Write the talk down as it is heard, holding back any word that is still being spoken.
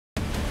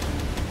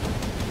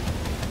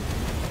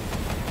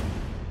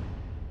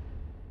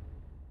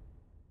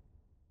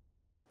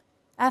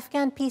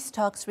Afghan peace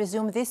talks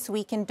resume this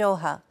week in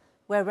Doha,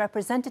 where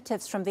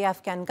representatives from the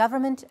Afghan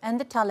government and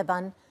the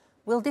Taliban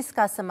will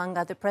discuss, among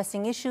other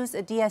pressing issues,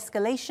 a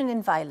de-escalation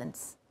in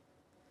violence.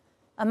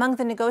 Among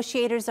the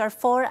negotiators are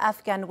 4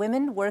 Afghan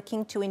women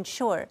working to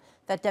ensure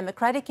that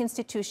democratic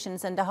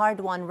institutions and the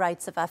hard-won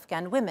rights of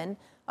Afghan women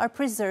are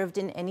preserved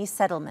in any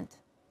settlement.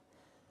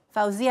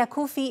 Fawzia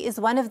Koofi is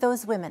one of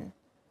those women,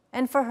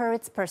 and for her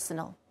it's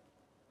personal.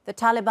 The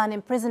Taliban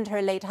imprisoned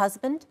her late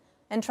husband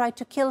and tried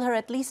to kill her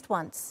at least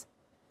once.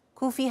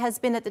 Koofi has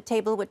been at the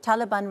table with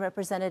Taliban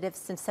representatives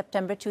since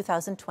September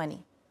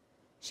 2020.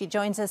 She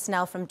joins us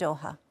now from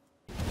Doha.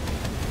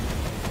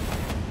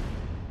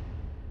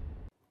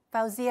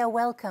 Fawzia,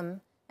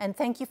 welcome, and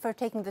thank you for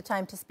taking the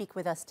time to speak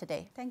with us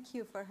today. Thank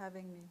you for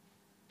having me.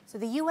 So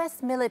the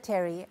US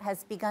military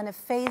has begun a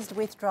phased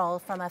withdrawal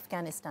from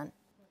Afghanistan.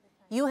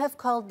 You have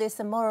called this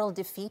a moral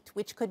defeat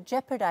which could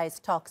jeopardize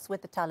talks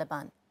with the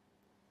Taliban.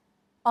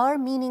 Are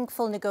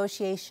meaningful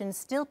negotiations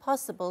still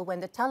possible when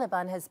the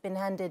Taliban has been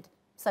handed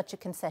such a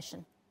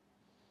concession?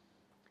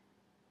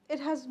 It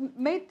has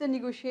made the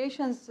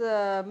negotiations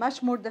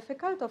much more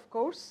difficult, of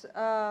course,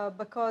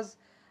 because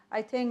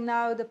I think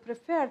now the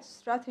preferred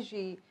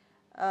strategy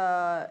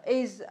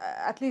is,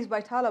 at least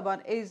by Taliban,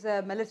 is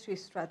a military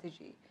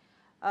strategy.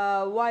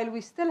 While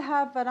we still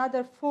have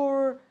another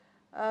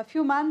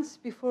few months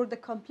before the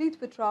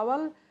complete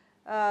withdrawal,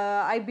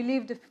 I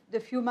believe the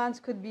few months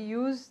could be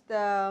used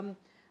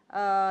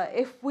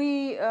if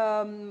we,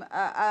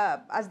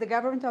 as the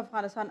government of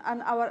Afghanistan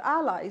and our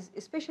allies,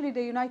 especially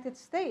the United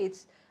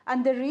States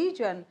and the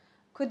region,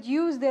 could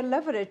use their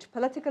leverage,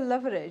 political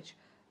leverage,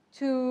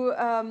 to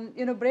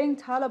bring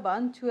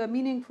Taliban to a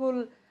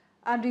meaningful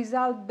and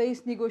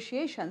result-based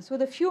negotiation. So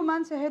the few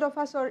months ahead of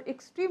us are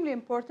extremely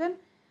important.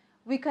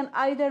 We can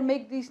either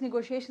make these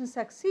negotiations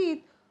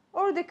succeed,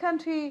 or the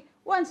country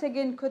once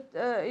again could,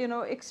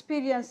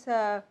 experience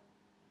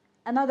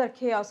another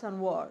chaos and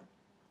war.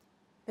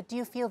 But do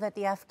you feel that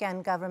the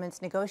Afghan government's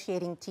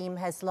negotiating team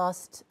has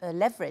lost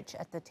leverage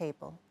at the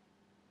table?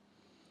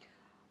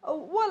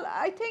 Well,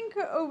 I think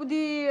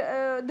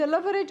the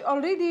leverage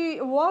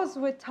already was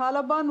with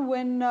Taliban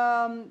when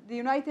the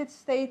United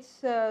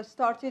States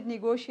started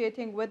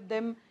negotiating with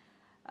them,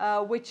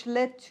 which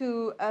led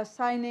to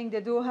signing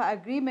the Doha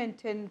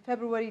Agreement in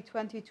February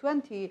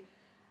 2020,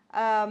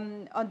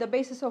 on the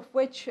basis of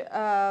which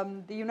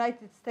the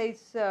United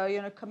States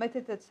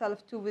committed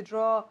itself to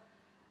withdraw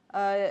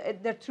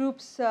their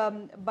troops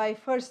by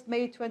 1st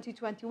May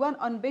 2021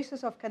 on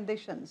basis of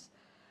conditions.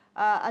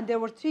 And there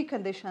were 3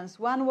 conditions.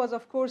 One was,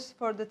 of course,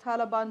 for the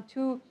Taliban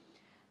to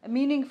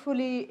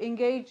meaningfully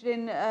engage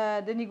in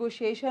the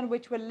negotiation,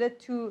 which will lead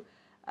to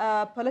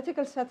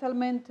political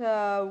settlement,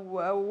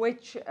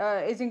 which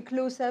is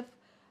inclusive,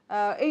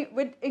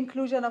 with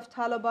inclusion of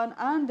Taliban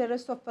and the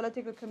rest of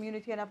political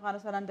community in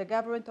Afghanistan and the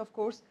government, of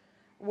course,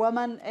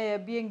 women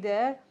being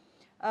there.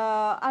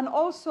 And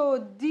also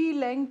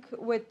de-link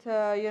with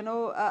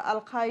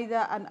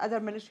Al-Qaeda and other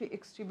military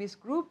extremist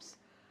groups.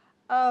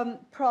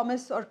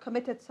 Promise or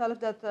commit itself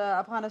that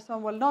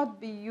Afghanistan will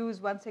not be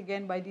used once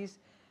again by these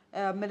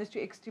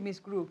military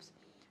extremist groups.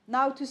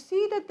 Now, to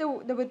see that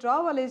the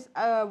withdrawal is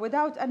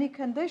without any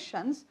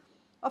conditions,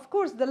 of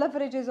course, the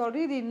leverage is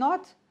already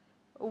not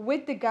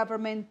with the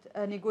government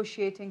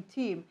negotiating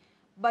team.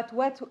 But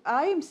what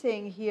I'm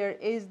saying here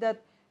is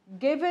that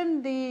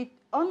given the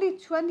only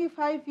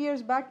 25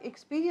 years back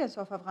experience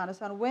of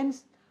Afghanistan,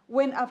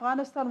 when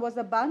Afghanistan was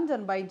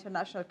abandoned by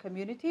international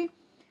community,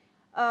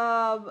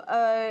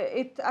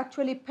 it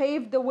actually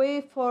paved the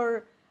way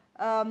for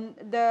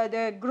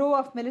the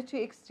growth of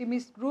military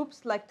extremist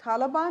groups like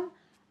Taliban,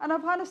 and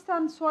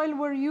Afghanistan soil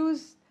were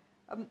used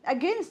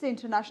against the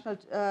international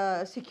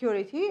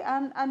security,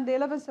 and the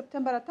 11th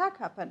September attack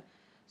happened.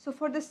 So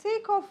for the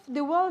sake of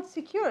the world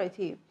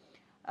security,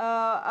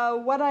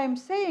 what I'm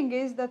saying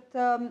is that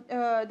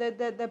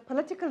the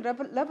political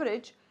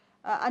leverage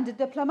and the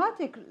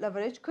diplomatic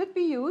leverage could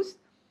be used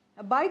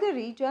by the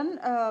region.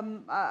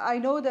 I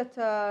know that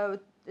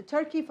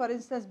Turkey, for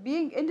instance,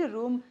 being in the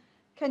room,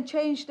 can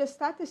change the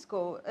status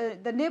quo.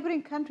 The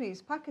neighboring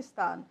countries,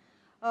 Pakistan,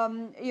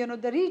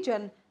 the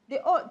region,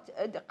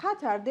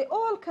 Qatar, they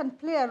all can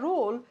play a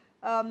role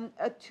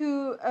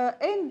to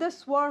end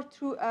this war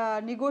through a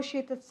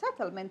negotiated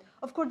settlement.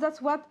 Of course,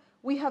 that's what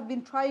we have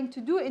been trying to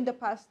do in the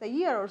past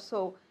year or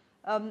so,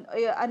 and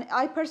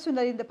I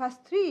personally in the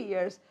past 3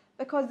 years,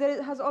 because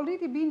there has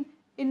already been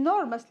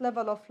enormous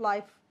level of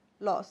life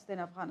lost in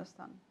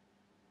Afghanistan.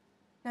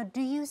 Now,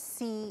 do you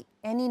see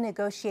any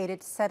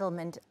negotiated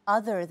settlement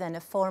other than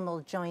a formal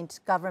joint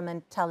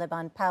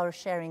government-Taliban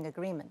power-sharing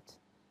agreement?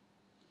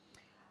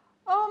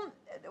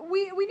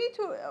 We need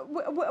to,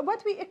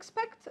 what we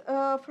expect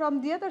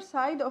from the other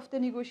side of the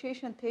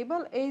negotiation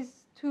table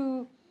is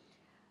to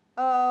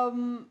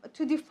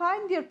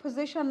define their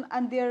position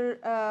and their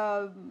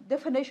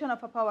definition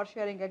of a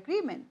power-sharing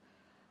agreement.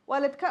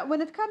 When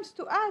it comes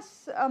to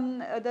us,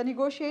 the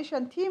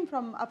negotiation team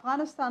from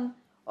Afghanistan,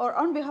 or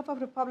on behalf of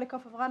the Republic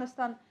of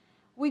Afghanistan,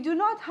 we do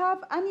not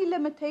have any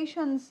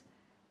limitations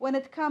when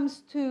it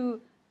comes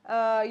to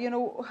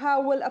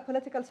how will a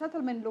political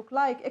settlement look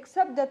like,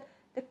 except that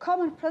the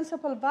common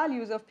principal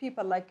values of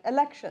people, like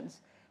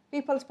elections,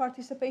 people's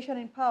participation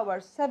in power,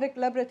 civic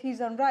liberties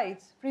and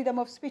rights, freedom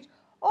of speech,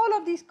 all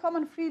of these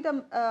common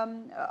freedom,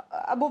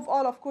 above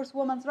all, of course,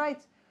 women's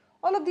rights,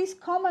 all of these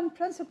common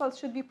principles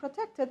should be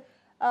protected.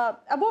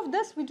 Above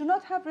this, we do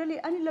not have really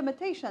any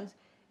limitations.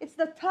 It's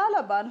the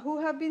Taliban who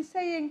have been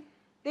saying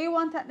they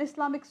want an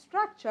Islamic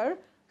structure.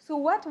 So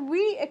what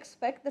we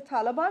expect the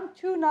Taliban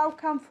to now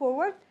come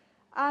forward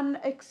and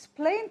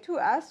explain to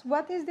us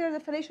what is their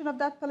definition of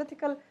that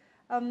political,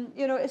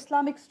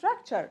 Islamic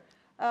structure.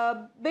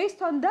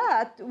 Based on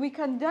that, we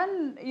can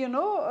then,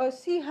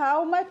 see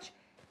how much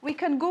we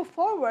can go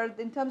forward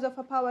in terms of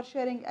a power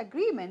sharing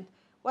agreement.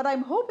 What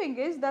I'm hoping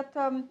is that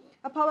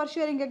a power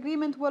sharing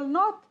agreement will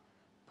not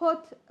put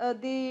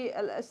the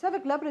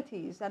civic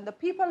liberties and the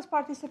people's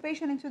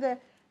participation into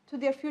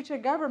their future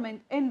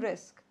government in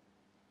risk.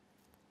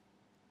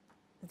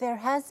 There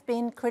has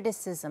been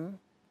criticism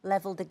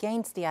leveled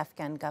against the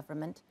Afghan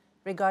government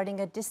regarding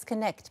a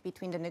disconnect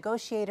between the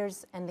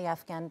negotiators and the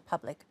Afghan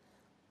public.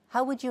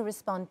 How would you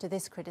respond to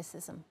this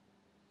criticism?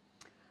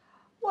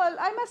 Well,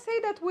 I must say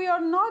that we are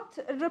not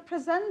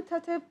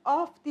representative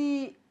of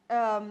the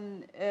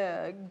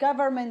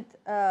government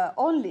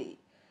only.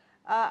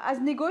 As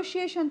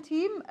negotiation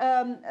team,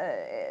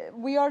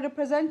 we are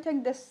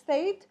representing the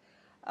state,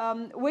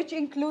 which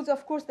includes,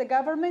 of course, the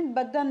government,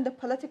 but then the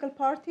political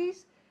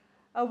parties.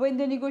 When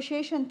the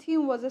negotiation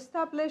team was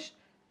established,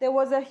 there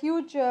was a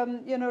huge,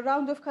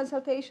 round of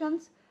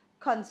consultations,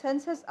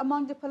 consensus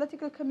among the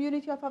political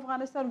community of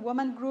Afghanistan,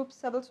 women groups,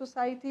 civil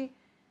society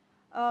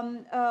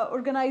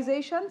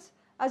organizations.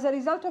 As a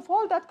result of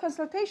all that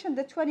consultation,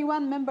 the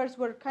 21 members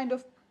were kind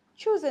of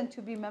chosen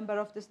to be member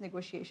of this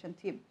negotiation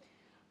team.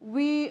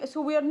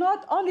 So we are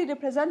not only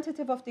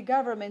representative of the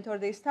government or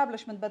the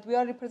establishment, but we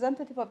are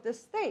representative of the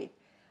state,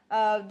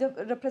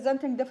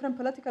 representing different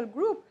political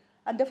groups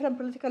and different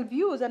political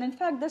views. And in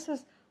fact, this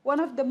is one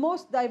of the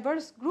most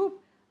diverse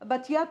groups,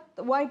 but yet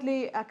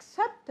widely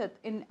accepted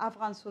in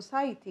Afghan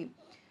society.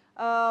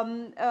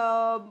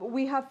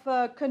 We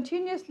have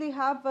continuously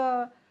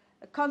have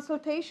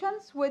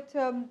consultations with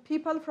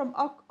people from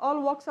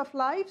all walks of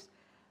lives,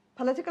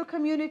 political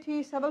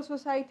community, civil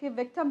society,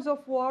 victims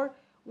of war,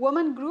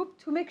 women group,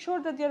 to make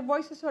sure that their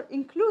voices are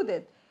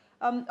included.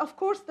 Of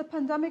course, the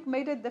pandemic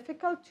made it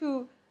difficult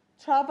to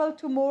travel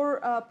to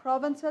more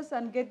provinces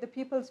and get the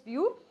people's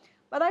view.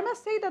 But I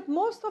must say that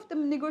most of the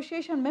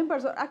negotiation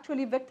members are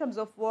actually victims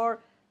of war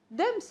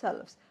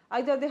themselves.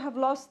 Either they have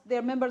lost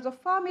their members of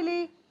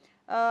family,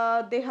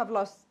 they have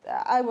lost,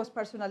 I was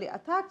personally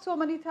attacked so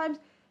many times.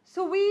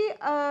 So we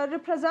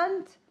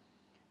represent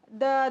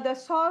the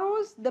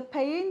sorrows, the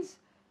pains,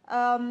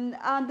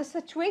 and the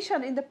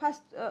situation in the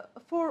past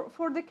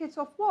 4 decades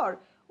of war.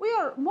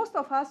 Most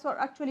of us are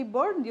actually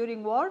born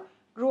during war,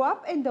 grew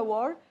up in the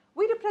war.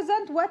 We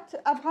represent what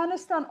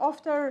Afghanistan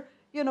after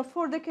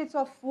 4 decades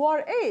of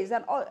war is,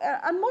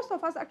 and most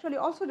of us actually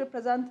also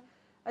represent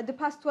the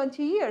past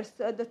 20 years,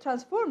 the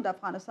transformed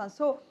Afghanistan.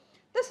 So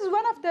this is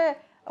one of the,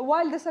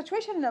 while the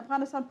situation in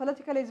Afghanistan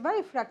politically is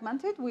very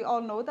fragmented, we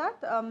all know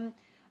that.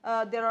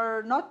 There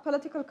are not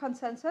political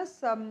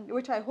consensus,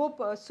 which I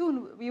hope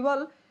soon we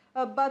will.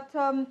 But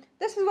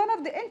this is one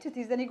of the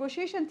entities. The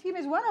negotiation team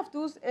is one of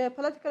those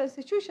political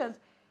institutions,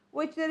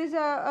 which there is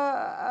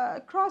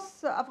a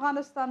cross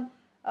Afghanistan,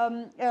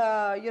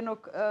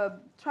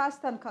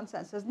 trust and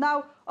consensus.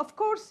 Now, of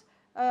course,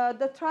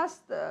 the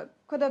trust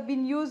could have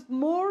been used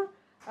more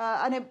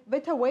in a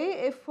better way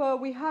if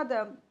we had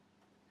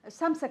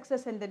some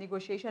success in the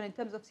negotiation in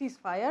terms of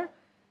ceasefire,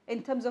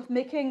 in terms of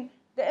making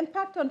the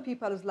impact on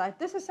people's life.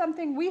 This is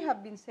something we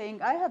have been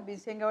saying, I have been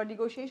saying, our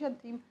negotiation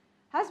team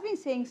has been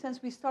saying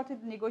since we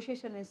started the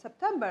negotiation in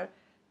September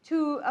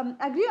to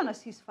agree on a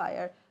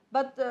ceasefire.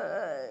 But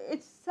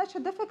it's such a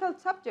difficult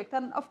subject.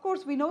 And of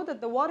course, we know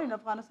that the war in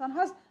Afghanistan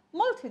has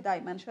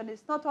multi-dimension.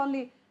 It's not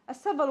only a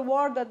civil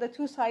war that the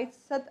two sides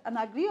sit and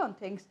agree on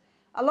things.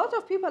 A lot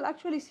of people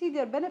actually see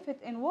their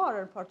benefit in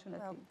war, unfortunately.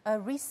 Well, a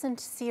recent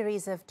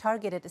series of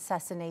targeted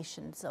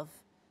assassinations of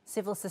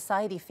civil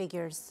society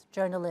figures,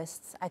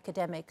 journalists,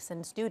 academics,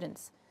 and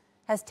students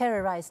has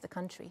terrorized the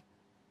country.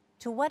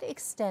 To what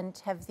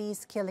extent have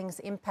these killings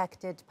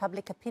impacted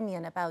public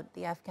opinion about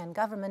the Afghan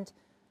government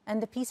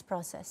and the peace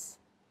process?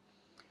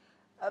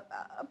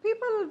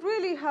 People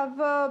really have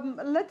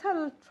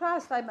little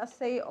trust, I must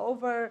say,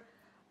 over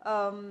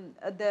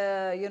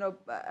the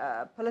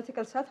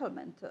political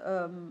settlement.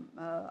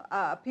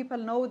 People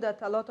know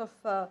that a lot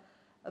of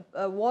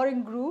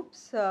warring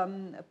groups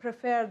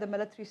prefer the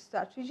military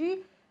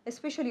strategy,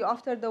 especially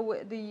after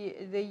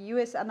the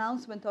U.S.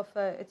 announcement of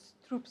its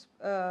troops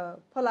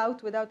pull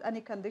out without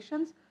any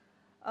conditions.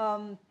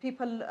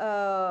 People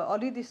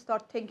already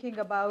start thinking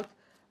about,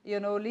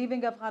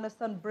 leaving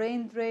Afghanistan,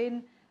 brain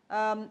drain,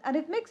 and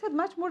it makes it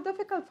much more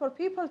difficult for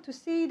people to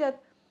see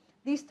that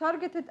these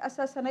targeted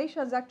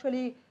assassinations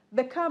actually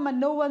become a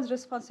no one's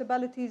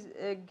responsibilities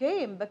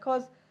game,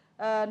 because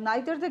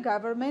neither the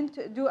government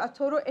do a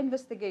thorough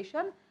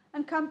investigation,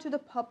 and come to the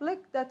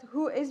public that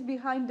who is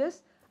behind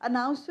this,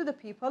 announce to the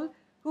people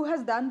who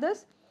has done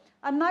this.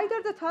 And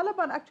neither the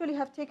Taliban actually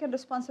have taken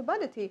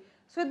responsibility.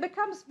 So it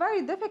becomes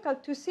very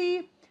difficult to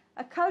see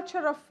a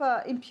culture of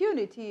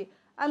impunity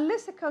and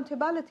less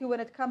accountability when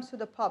it comes to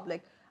the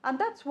public. And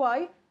that's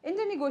why in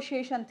the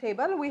negotiation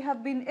table, we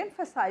have been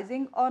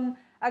emphasizing on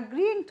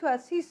agreeing to a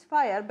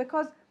ceasefire,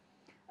 because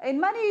in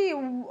many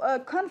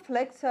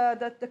conflicts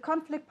that the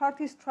conflict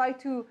parties try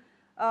to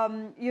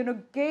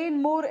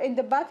gain more in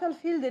the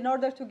battlefield in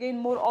order to gain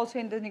more also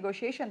in the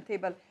negotiation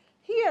table.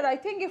 Here, I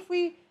think if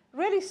we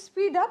really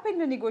speed up in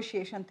the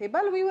negotiation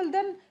table, we will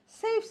then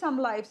save some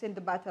lives in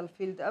the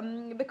battlefield,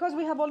 because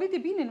we have already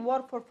been in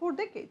war for 4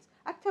 decades,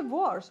 active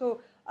war.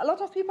 So a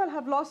lot of people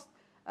have lost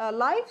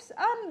lives,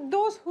 and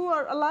those who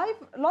are alive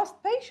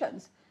lost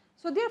patience.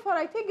 So therefore,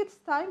 I think it's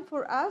time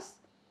for us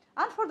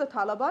and for the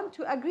Taliban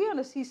to agree on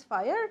a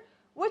ceasefire,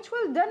 which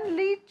will then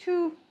lead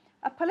to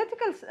a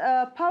political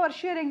power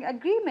sharing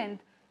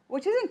agreement,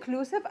 which is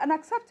inclusive and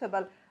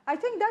acceptable. I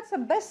think that's the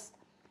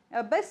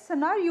best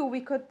scenario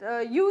we could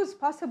use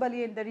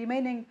possibly in the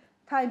remaining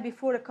time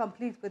before a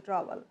complete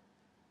withdrawal.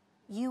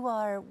 You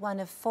are one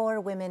of 4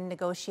 women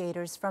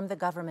negotiators from the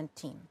government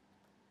team.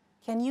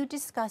 Can you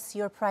discuss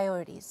your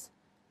priorities?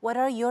 What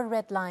are your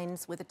red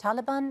lines with the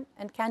Taliban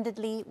and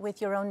candidly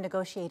with your own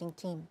negotiating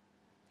team?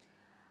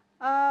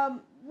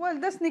 Well,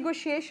 this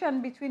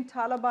negotiation between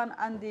Taliban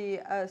and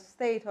the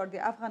state or the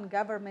Afghan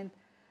government,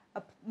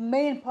 a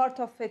main part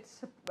of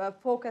its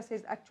focus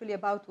is actually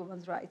about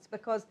women's rights,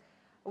 because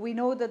we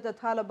know that the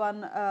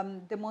Taliban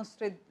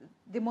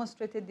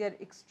demonstrated their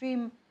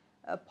extreme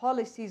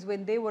policies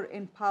when they were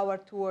in power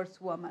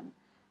towards women.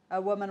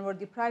 Women were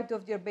deprived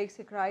of their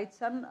basic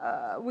rights, and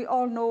we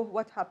all know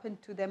what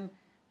happened to them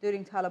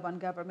during Taliban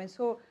government.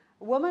 So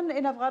women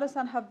in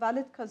Afghanistan have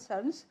valid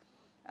concerns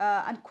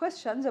and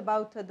questions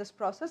about this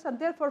process, and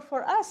therefore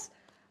for us,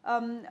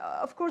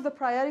 of course, the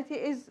priority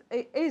is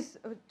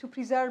to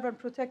preserve and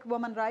protect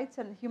women's rights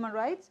and human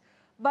rights.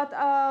 But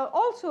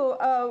also,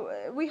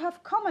 we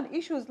have common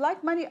issues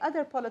like many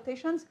other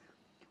politicians.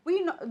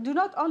 We do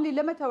not only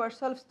limit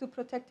ourselves to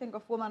protecting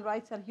of women's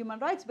rights and human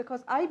rights,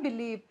 because I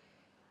believe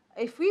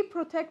if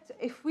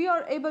we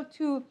are able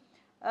to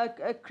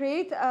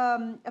create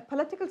a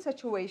political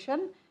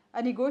situation,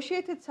 a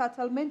negotiated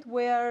settlement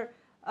where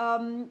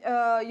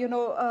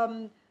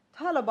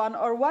Taliban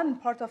or one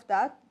part of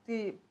that,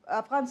 the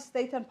Afghan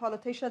state and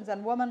politicians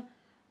and women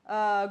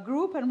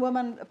group and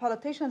women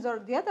politicians are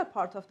the other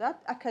part of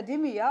that,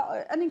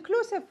 academia,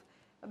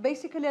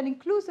 basically an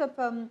inclusive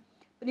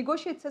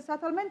negotiated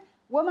settlement,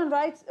 women's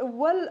rights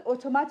will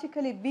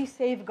automatically be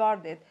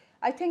safeguarded.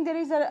 I think there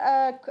is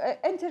an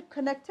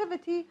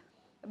interconnectivity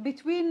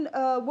between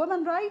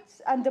women's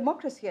rights and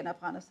democracy in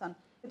Afghanistan.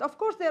 Of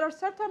course, there are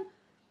certain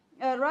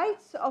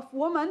rights of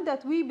women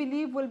that we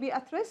believe will be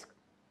at risk,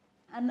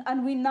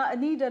 and we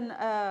need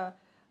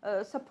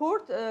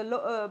support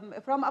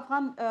from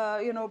Afghan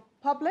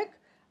public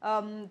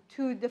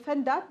to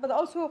defend that, but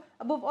also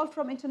above all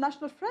from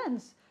international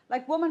friends,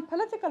 like women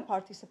political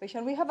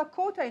participation. We have a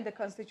quota in the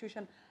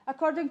constitution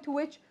according to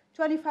which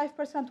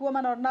 25%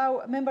 women are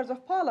now members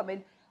of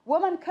parliament.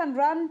 Women can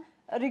run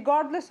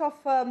regardless of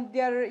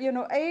their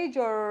age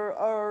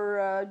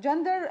or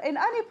gender in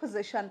any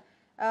position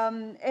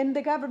in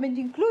the government,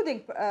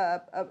 including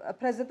a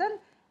president.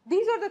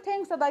 These are the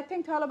things that I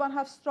think Taliban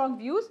have strong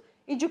views.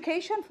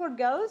 Education for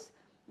girls.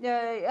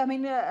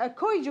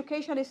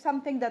 Co-education is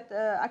something that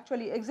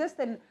actually exists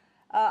in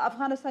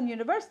Afghanistan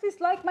universities,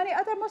 like many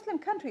other Muslim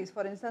countries,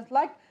 for instance,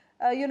 like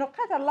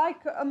Qatar,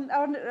 like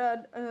our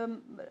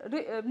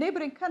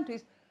neighboring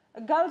countries.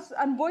 Girls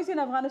and boys in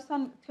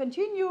Afghanistan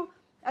continue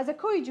as a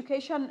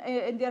co-education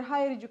in their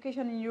higher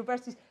education in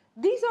universities.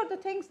 These are the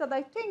things that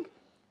I think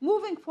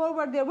moving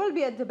forward there will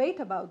be a debate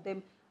about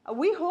them.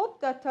 We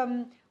hope that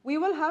we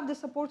will have the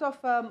support of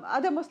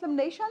other Muslim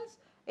nations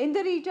in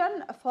the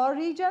region, far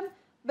region,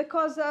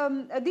 because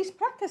these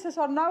practices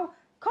are now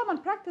common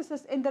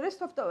practices in the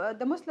rest of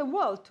the Muslim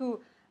world, to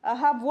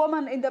have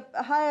women in the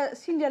higher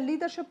senior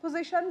leadership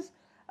positions,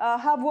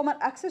 have women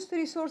access to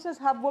resources,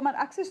 have women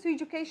access to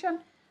education.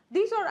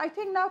 These are, I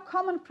think, now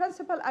common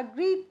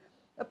agreed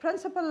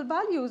principal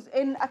values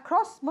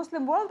across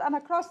Muslim world and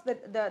across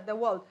the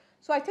world.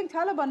 So I think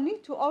Taliban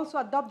need to also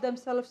adopt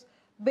themselves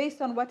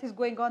based on what is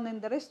going on in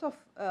the rest of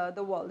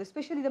the world,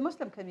 especially the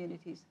Muslim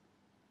communities.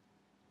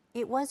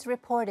 It was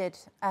reported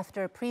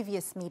after a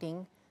previous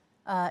meeting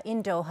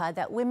in Doha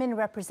that women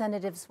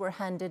representatives were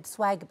handed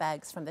swag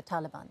bags from the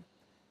Taliban.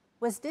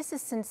 Was this a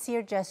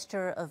sincere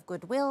gesture of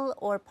goodwill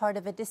or part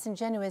of a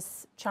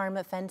disingenuous charm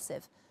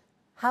offensive?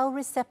 How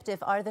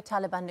receptive are the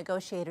Taliban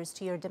negotiators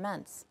to your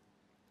demands?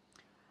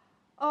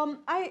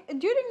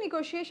 During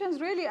negotiations,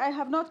 really, I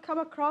have not come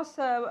across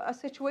a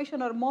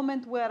situation or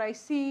moment where I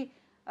see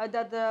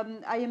that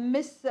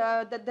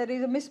that there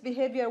is a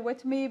misbehavior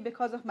with me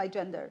because of my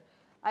gender.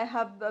 I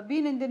have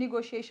been in the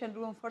negotiation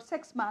room for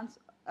 6 months,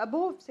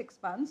 above 6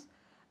 months,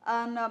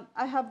 and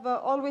I have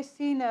always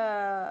seen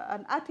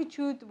an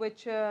attitude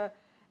which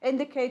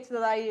indicates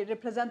that I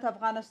represent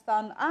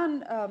Afghanistan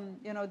and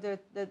you know,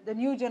 the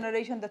new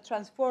generation that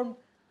transformed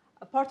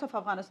a part of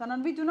Afghanistan.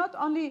 And we do not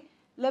only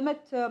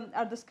limit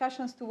our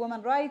discussions to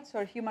women's rights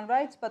or human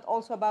rights, but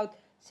also about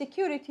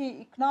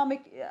security,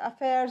 economic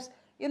affairs,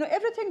 you know,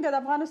 everything that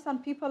Afghanistan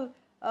people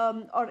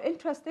are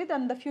interested in,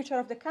 and the future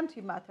of the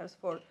country matters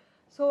for.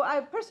 So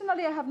I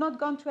personally, I have not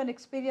gone to an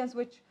experience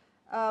which,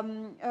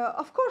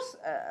 of course,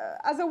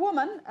 as a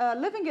woman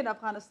living in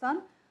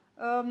Afghanistan,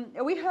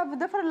 we have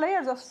different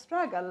layers of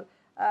struggle.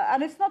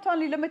 And it's not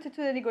only limited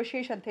to the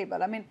negotiation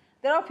table. I mean,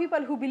 there are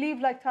people who believe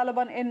like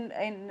Taliban in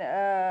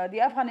the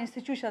Afghan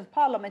institutions,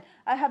 parliament.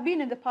 I have been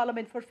in the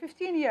parliament for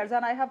 15 years,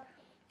 and I have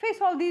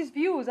faced all these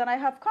views, and I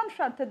have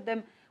confronted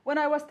them. When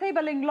I was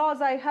tabling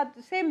laws, I had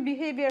the same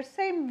behavior,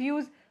 same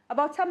views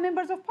about some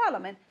members of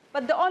parliament.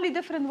 But the only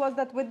difference was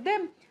that with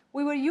them,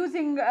 we were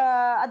using,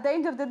 at the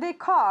end of the day,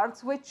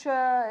 cards which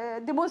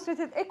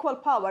demonstrated equal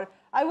power.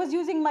 I was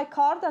using my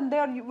card, and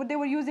they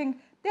were using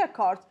their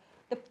cards.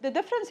 The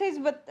difference is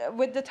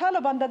with the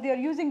Taliban that they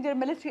are using their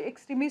military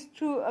extremists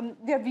through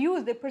their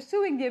views. They're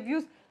pursuing their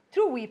views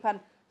through weapon.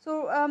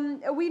 So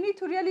we need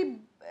to really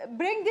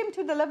bring them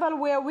to the level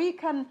where we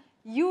can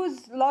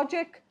use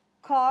logic,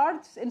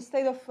 cards,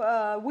 instead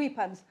of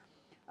weapons.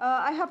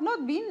 I have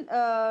not been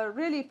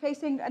really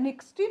facing an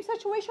extreme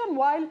situation,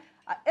 while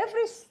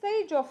every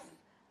stage of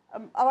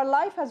our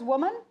life as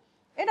women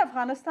in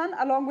Afghanistan,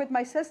 along with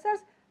my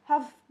sisters,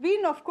 have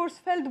been, of course,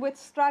 filled with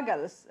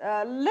struggles,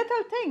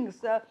 little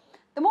things.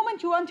 The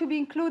moment you want to be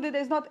included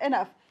is not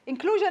enough.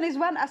 Inclusion is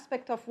one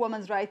aspect of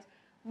women's rights.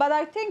 But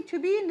I think to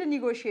be in the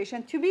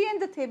negotiation, to be in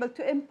the table,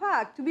 to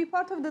impact, to be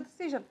part of the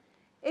decision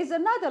is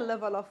another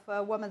level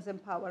of women's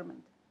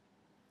empowerment.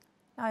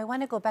 Now, I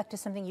want to go back to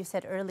something you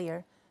said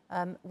earlier.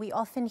 We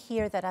often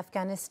hear that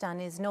Afghanistan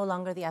is no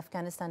longer the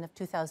Afghanistan of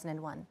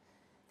 2001,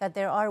 that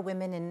there are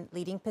women in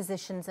leading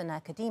positions in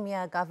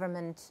academia,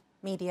 government,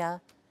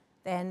 media,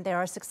 and there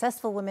are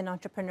successful women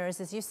entrepreneurs,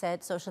 as you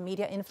said, social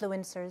media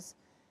influencers.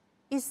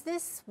 Is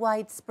this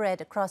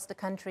widespread across the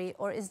country,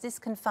 or is this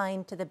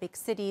confined to the big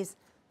cities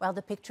while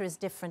the picture is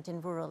different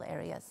in rural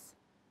areas?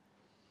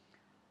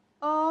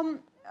 When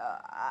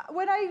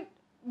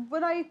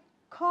I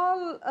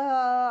call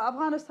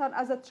Afghanistan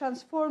as a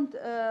transformed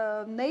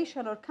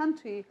nation or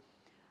country,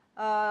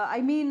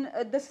 I mean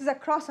this is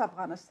across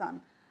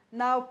Afghanistan.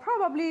 Now,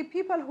 probably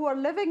people who are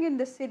living in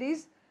the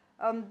cities,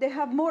 they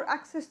have more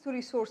access to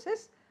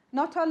resources,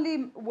 not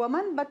only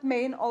women, but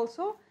men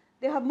also.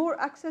 They have more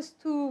access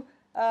to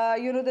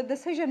you know, the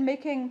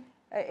decision-making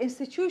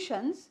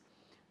institutions.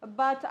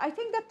 But I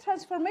think that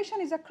transformation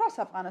is across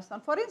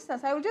Afghanistan. For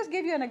instance, I will just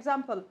give you an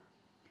example.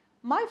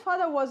 My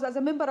father was, as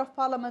a member of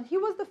parliament, he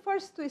was the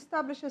first to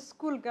establish a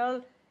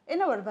schoolgirl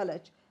in our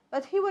village.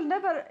 But he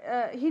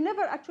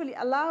never actually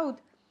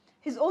allowed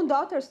his own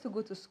daughters to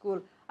go to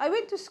school. I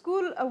went to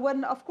school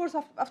when, of course,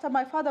 after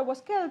my father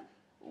was killed,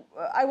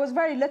 I was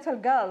very little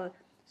girl.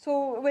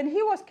 So when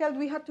he was killed,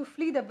 we had to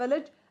flee the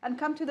village and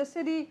come to the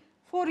city.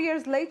 4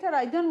 years later,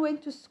 I then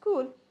went to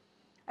school.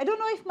 I don't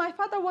know if my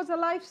father was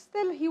alive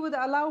still, he would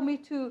allow me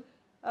to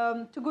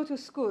go to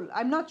school.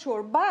 I'm not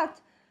sure.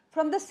 But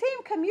from the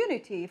same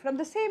community, from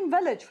the same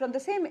village, from the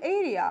same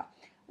area,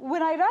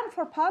 when I ran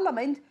for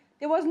parliament,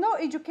 there was no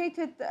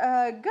educated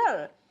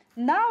girl.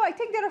 Now I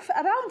think there are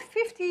around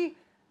 50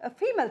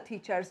 female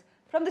teachers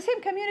from the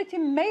same community,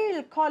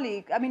 male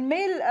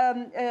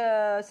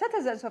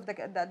citizens of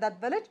that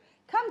village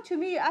come to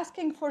me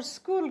asking for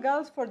school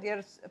girls for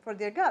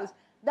their girls.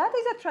 That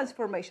is a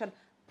transformation.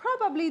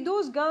 Probably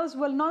those girls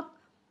will not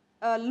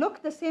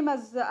look the same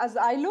as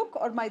I look,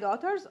 or my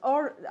daughters,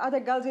 or other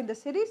girls in the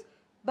cities,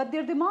 but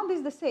their demand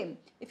is the same.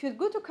 If you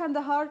go to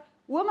Kandahar,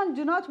 women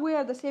do not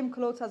wear the same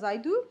clothes as I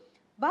do,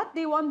 but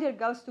they want their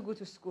girls to go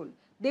to school.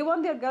 They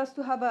want their girls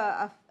to have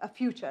a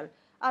future.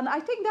 And I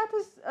think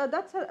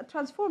that's a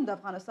transformed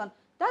Afghanistan.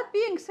 That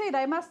being said,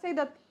 I must say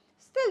that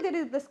still there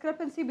is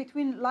discrepancy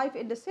between life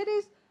in the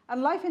cities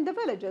and life in the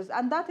villages.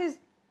 And that is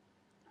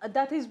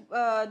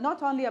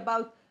not only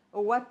about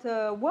what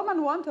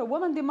women want or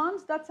women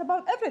demands, that's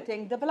about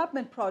everything,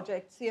 development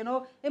projects, you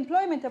know,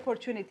 employment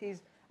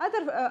opportunities,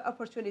 other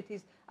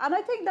opportunities. And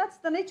I think that's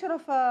the nature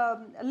of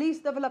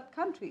least developed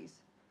countries.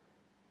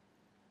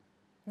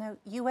 Now,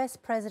 US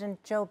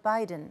President Joe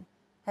Biden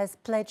has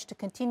pledged to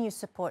continue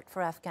support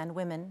for Afghan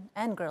women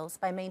and girls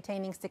by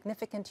maintaining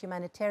significant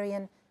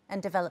humanitarian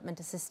and development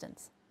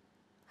assistance.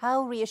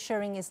 How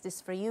reassuring is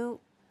this for you?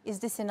 Is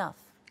this enough?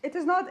 It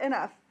is not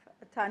enough,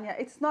 Tanya.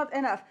 It's not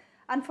enough.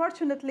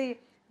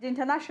 Unfortunately, the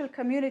international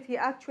community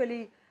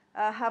actually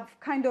have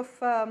kind of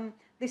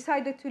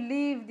decided to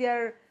leave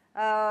their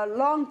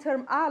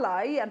long-term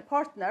ally and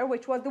partner,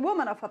 which was the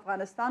women of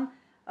Afghanistan,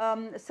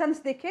 since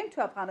they came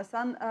to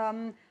Afghanistan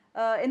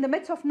in the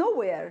midst of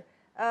nowhere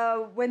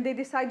when they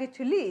decided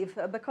to leave.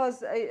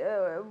 Because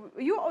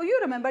you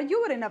remember,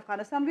 you were in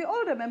Afghanistan. We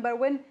all remember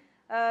when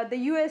the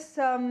U.S.,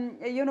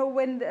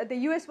 when the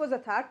U.S. was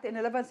attacked in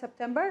 11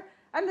 September,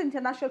 and the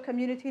international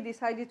community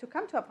decided to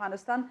come to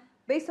Afghanistan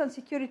based on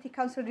Security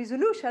Council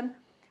resolution.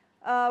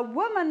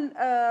 women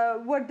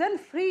were then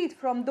freed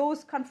from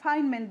those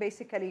confinement,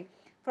 basically,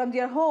 from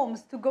their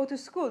homes to go to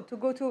school, to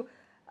go to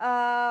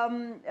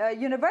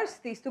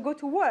universities, to go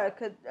to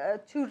work,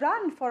 to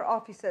run for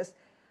offices.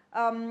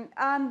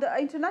 And the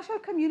international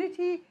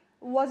community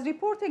was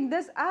reporting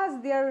this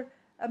as their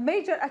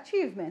major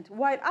achievement,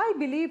 while I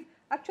believe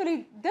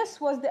actually this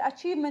was the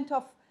achievement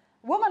of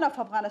women of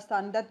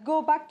Afghanistan that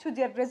go back to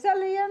their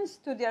resilience,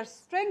 to their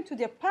strength, to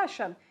their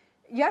passion.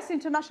 Yes,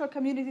 international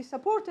community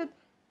supported,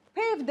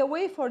 paved the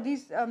way for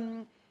these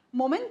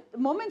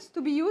moments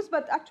to be used,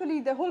 but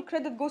actually the whole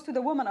credit goes to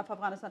the women of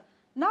Afghanistan.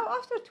 Now,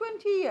 after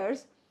 20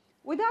 years,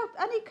 without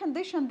any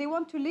condition, they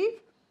want to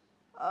leave.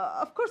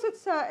 Of course,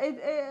 it's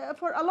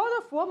for a lot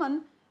of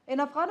women in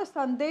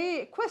Afghanistan,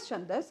 they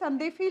question this and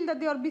they feel that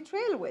they are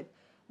betrayed with.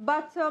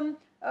 But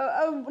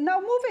now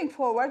moving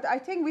forward, I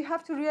think we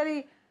have to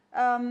really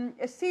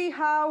see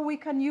how we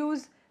can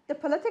use the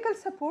political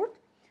support.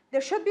 There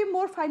should be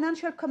more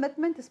financial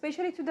commitment,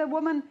 especially to the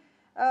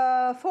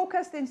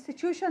women-focused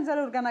institutions and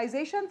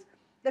organizations.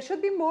 There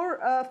should be more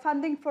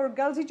funding for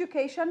girls'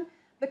 education,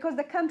 because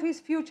the country's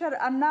future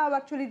and now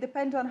actually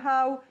depend on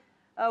how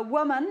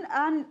women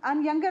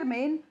and younger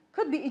men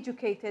could be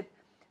educated.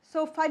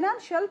 So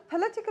financial,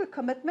 political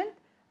commitment,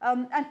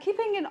 and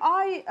keeping an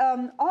eye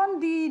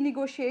on the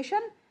negotiation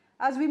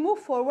as we move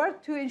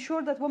forward to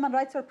ensure that women's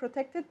rights are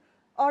protected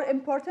are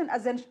important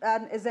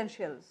and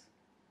essentials.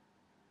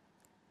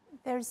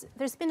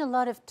 There's been a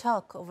lot of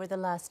talk over the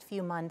last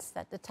few months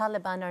that the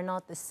Taliban are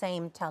not the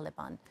same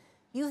Taliban.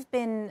 You've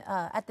been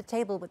at the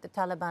table with the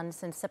Taliban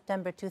since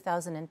September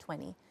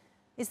 2020.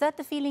 Is that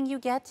the feeling you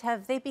get?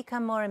 Have they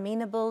become more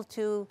amenable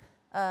to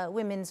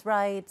women's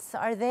rights?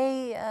 Are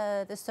they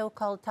the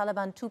so-called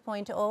Taliban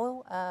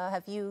 2.0?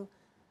 Have you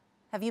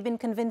been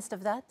convinced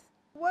of that?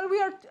 Well,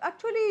 we are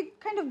actually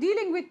kind of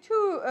dealing with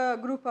two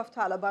groups of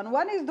Taliban.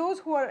 One is those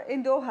who are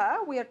in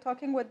Doha. We are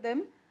talking with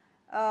them.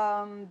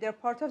 They're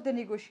part of the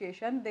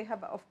negotiation. They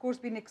have, of course,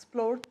 been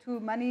explored to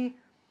many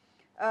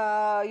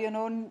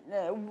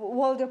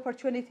world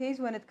opportunities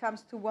when it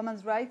comes to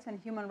women's rights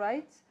and human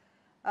rights.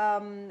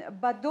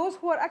 But those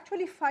who are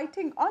actually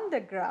fighting on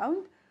the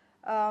ground,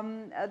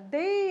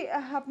 they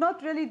have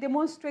not really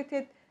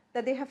demonstrated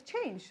that they have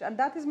changed, and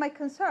that is my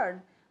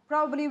concern.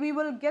 Probably we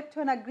will get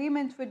to an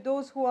agreement with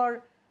those who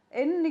are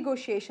in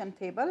negotiation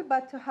table,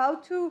 but how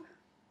to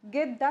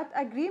get that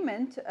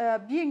agreement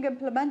being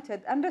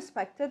implemented and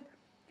respected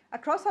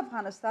across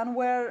Afghanistan,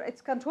 where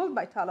it's controlled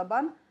by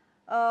Taliban,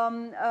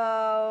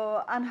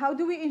 and how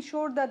do we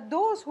ensure that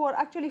those who are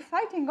actually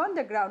fighting on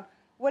the ground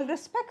will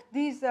respect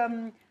these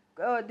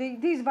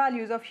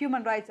values of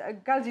human rights,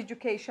 girls'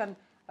 education,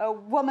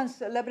 women's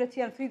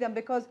liberty and freedom,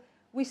 because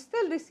we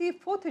still receive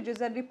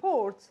footages and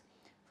reports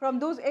from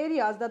those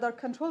areas that are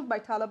controlled by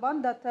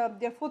Taliban that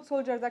their foot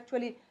soldiers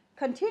actually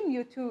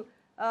continue to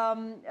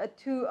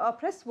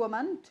oppress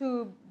women,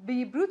 to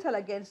be brutal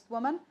against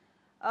women,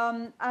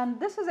 and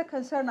this is a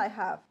concern I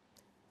have.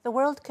 The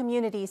world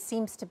community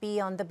seems to be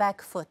on the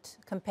back foot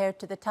compared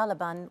to the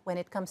Taliban when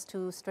it comes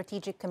to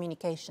strategic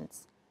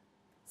communications.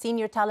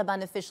 Senior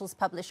Taliban officials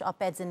publish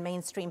op-eds in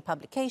mainstream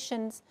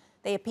publications,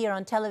 they appear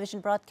on television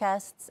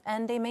broadcasts,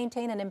 and they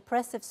maintain an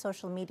impressive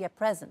social media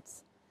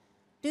presence.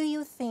 Do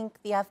you think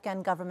the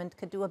Afghan government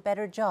could do a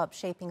better job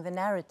shaping the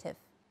narrative?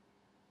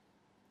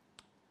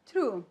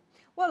 True.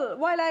 Well,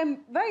 while I'm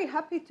very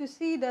happy to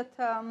see that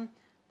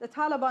the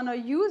Taliban are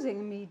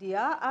using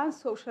media and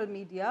social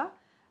media,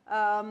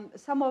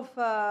 some of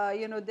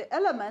the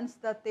elements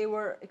that they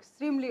were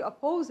extremely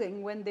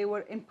opposing when they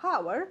were in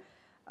power.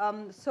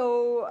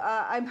 So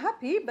I'm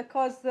happy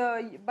because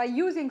by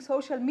using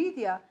social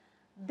media,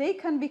 they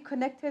can be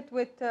connected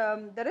with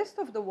the rest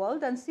of the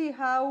world and see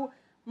how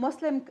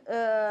Muslim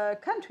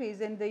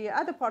countries in the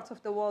other parts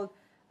of the world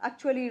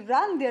actually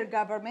run their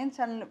governments,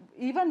 and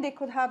even they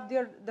could have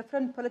their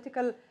different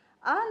political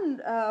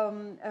and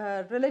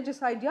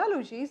religious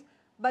ideologies,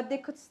 but they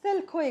could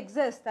still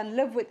coexist and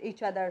live with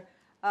each other.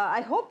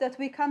 I hope that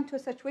we come to a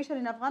situation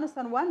in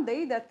Afghanistan one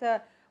day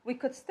that we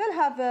could still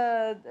have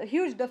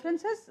huge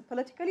differences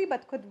politically,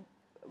 but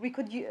we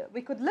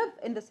could live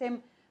in the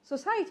same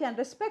society and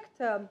respect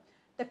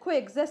the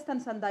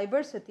coexistence and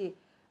diversity.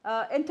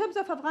 In terms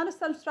of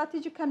Afghanistan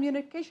strategic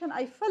communication,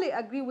 I fully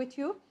agree with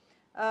you.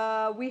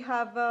 We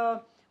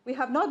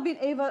have not been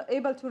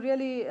able to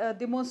really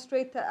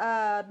demonstrate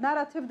a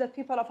narrative that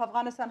people of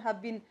Afghanistan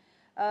have been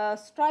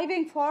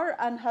striving for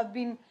and have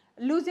been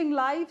losing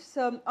lives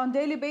on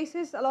daily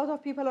basis. A lot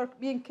of people are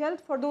being killed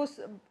for those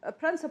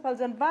principles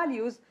and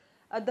values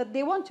that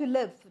they want to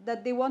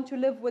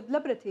live, with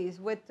liberties,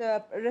 with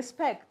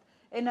respect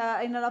in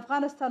an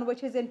Afghanistan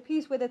which is in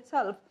peace with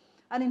itself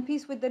and in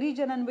peace with the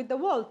region and with the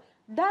world.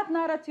 That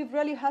narrative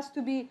really has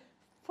to be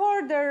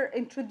further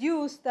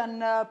introduced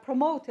and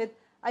promoted.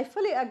 I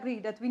fully agree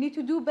that we need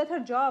to do a better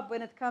job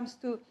when it comes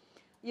to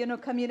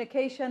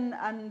communication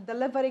and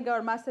delivering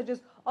our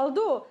messages.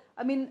 Although,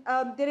 I mean,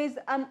 there is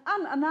an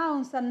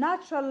unannounced and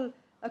natural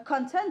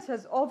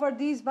consensus over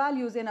these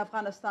values in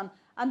Afghanistan.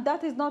 And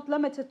that is not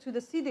limited to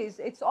the cities.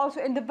 It's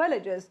also in the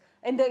villages,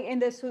 in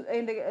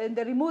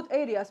the remote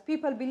areas.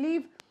 People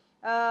believe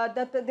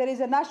that there is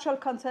a national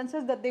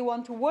consensus that they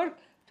want to work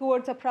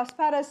towards a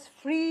prosperous,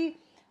 free,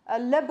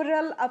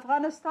 liberal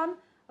Afghanistan.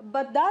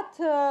 But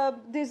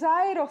that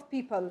desire of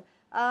people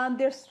and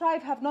their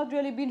strive have not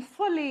really been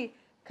fully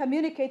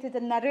communicated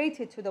and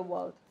narrated to the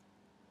world.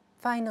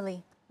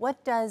 Finally,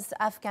 what does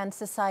Afghan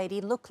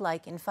society look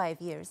like in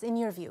 5 years, in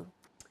your view?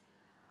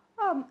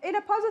 In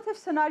a positive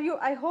scenario,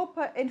 I hope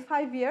in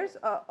 5 years,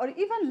 or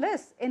even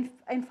less, in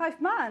 5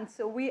 months,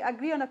 we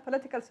agree on a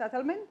political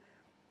settlement,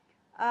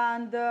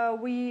 and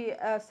we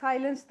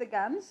silence the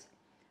guns,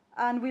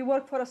 and we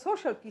work for a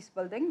social peace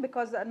building,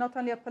 because not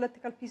only a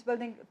political peace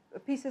building,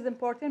 peace is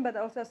important, but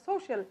also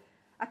social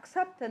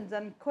acceptance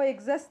and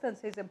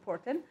coexistence is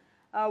important,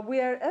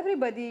 where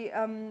everybody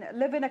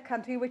live in a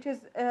country which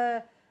is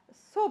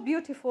so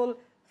beautiful,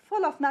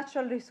 full of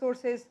natural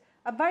resources,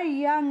 a very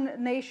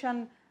young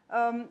nation,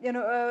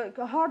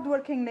 a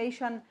hard-working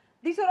nation.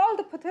 These are all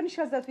the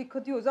potentials that we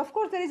could use. Of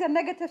course, there is a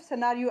negative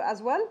scenario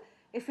as well.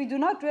 If we do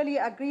not really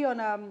agree on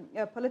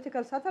a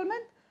political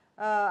settlement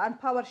and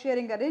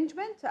power-sharing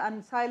arrangement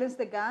and silence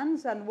the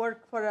guns and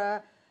work for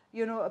a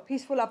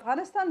peaceful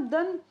Afghanistan,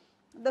 then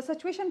the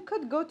situation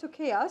could go to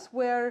chaos,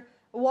 where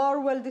war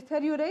will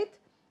deteriorate,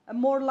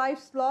 more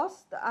lives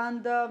lost,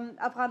 and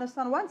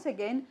Afghanistan once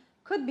again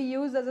could be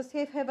used as a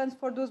safe haven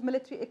for those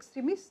military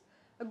extremist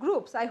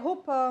groups. I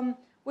hope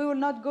we will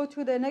not go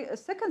to the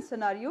second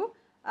scenario,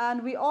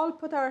 and we all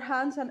put our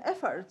hands and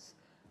efforts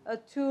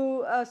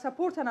to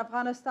support an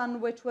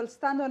Afghanistan which will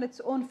stand on its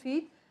own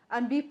feet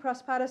and be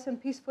prosperous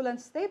and peaceful and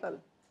stable.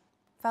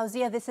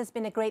 Fawzia, this has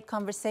been a great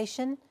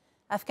conversation.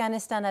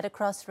 Afghanistan at a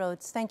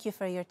crossroads. Thank you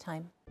for your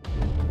time.